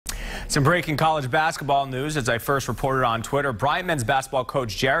Some breaking college basketball news. As I first reported on Twitter, Bryant men's basketball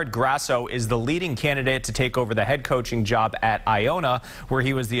coach Grasso is the leading candidate to take over the head coaching job at Iona, where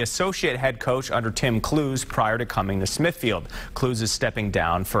he was the associate head coach under Tim Clues prior to coming to Smithfield. Clues is stepping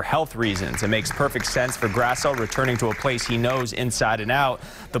down for health reasons. It makes perfect sense for Grasso returning to a place he knows inside and out,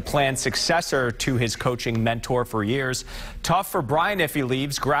 the planned successor to his coaching mentor for years. Tough for Bryant if he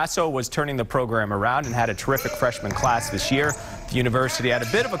leaves. Grasso was turning the program around and had a terrific freshman class this year. The university had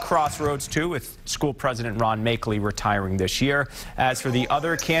a bit of a crossroads, too, with school president Ron Makeley retiring this year. As for the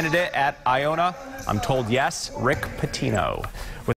other candidate at Iona, I'm told yes, Rick Pitino.